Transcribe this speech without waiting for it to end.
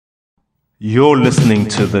You're listening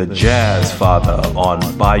to the Jazz Father on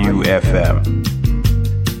Bayou FM.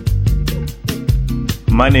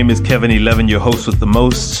 My name is Kevin 11, your host with the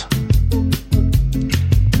most.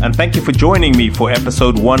 And thank you for joining me for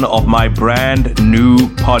episode 1 of my brand new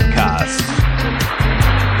podcast.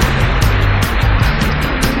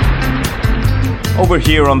 Over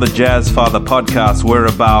here on the Jazz Father podcast, we're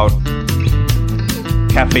about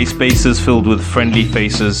cafe spaces filled with friendly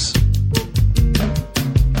faces,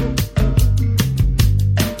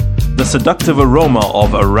 the seductive aroma of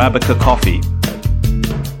Arabica coffee,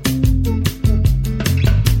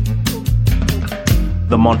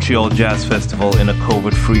 the Montreal Jazz Festival in a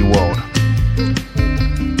COVID-free world.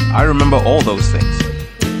 I remember all those things.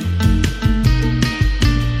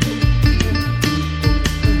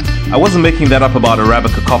 I wasn't making that up about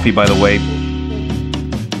Arabica coffee, by the way.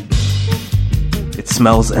 It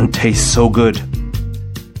smells and tastes so good.